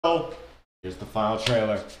Oh, here's the final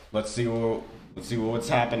trailer. Let's see what's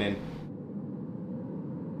happening.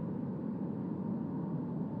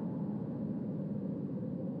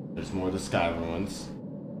 There's more of the sky ruins.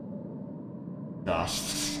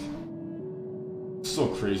 Gosh, so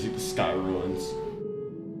crazy, the sky ruins.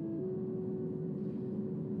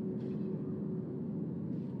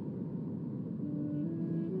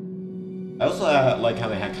 I also like how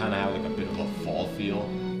they kind of have like a bit of a fall feel.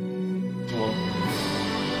 Well,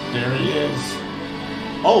 there he is.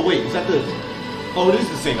 Oh wait, is that the? Oh, it is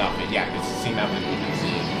the same outfit. Yeah, it's the same outfit we can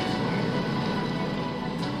see.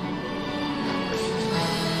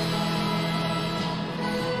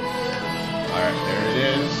 All right, there it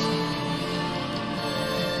is.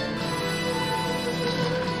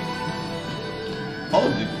 Oh,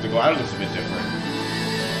 the glider looks a bit different.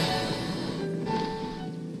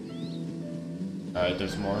 Alright,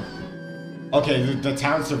 there's more. Okay, the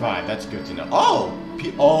town survived. That's good to know. Oh!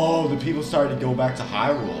 The people started to go back to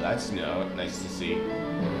Hyrule. That's nice to see.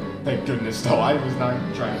 Thank goodness, though. I was not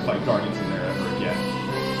trying to fight Guardians in there ever again.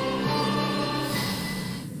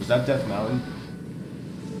 Was that Death Mountain?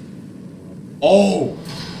 Oh!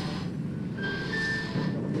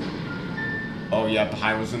 Oh, yeah,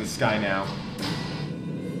 Hyrule's in the sky now.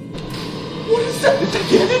 What is that? Is that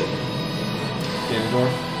Ganon?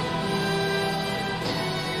 Ganondorf?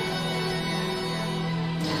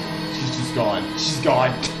 She's gone. She's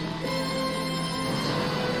gone.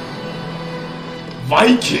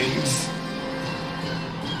 Vikings?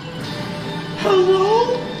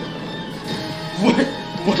 Hello?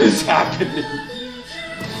 What is happening?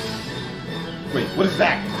 Wait, what is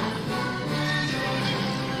that?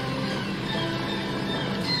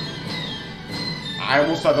 I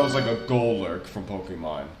almost thought that was like a Golurk from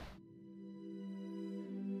Pokemon.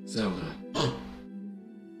 Zelda.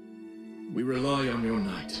 We rely on your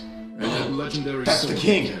knight and that legendary That's the sword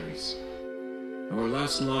king. he carries. Our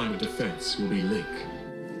last line of defense will be Link.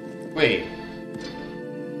 Wait.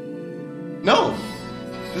 No!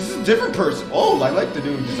 This is a different person. Oh, I like the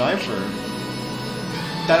new design for her.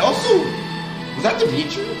 That also... Was that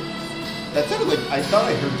Dimitri? That sounded like... I thought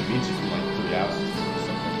I heard Dimitri from like 3 houses.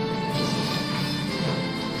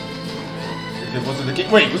 It wasn't the king.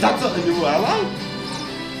 Wait, was that a new ally?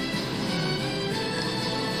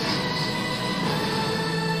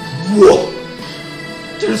 Whoa!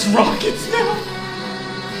 There's rockets now!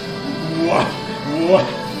 What? What?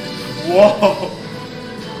 Whoa!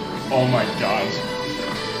 Oh my gosh.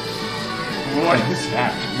 What is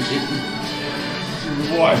happening?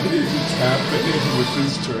 What is happening with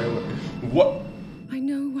this trailer? What? I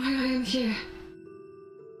know why I am here.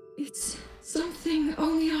 It's something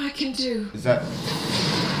only I can do. Is that...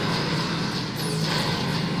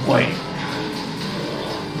 Wait.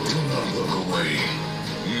 Do not look away.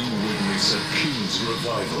 You witness a king's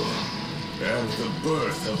revival and the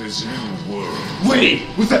birth of his new world. Wait!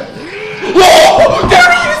 Was that... Whoa!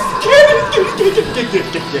 There he is! Get it!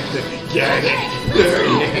 There he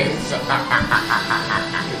is!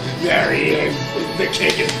 There he is! The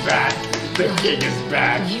king is back! The king is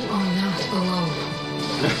back! You are not alone.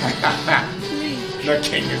 The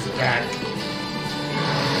king is back!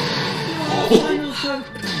 Your final hope.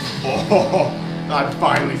 Oh! I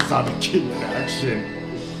finally saw the king in action!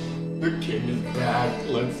 The king is back!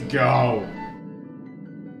 Let's go!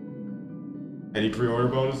 Any pre-order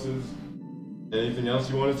bonuses? Anything else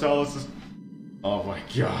you want to tell us? Oh my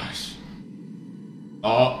gosh.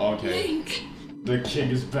 Oh, okay. Link, The king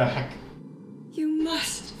is back. you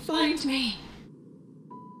must find me.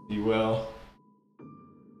 He will.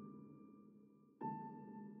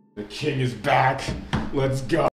 The king is back. Let's go.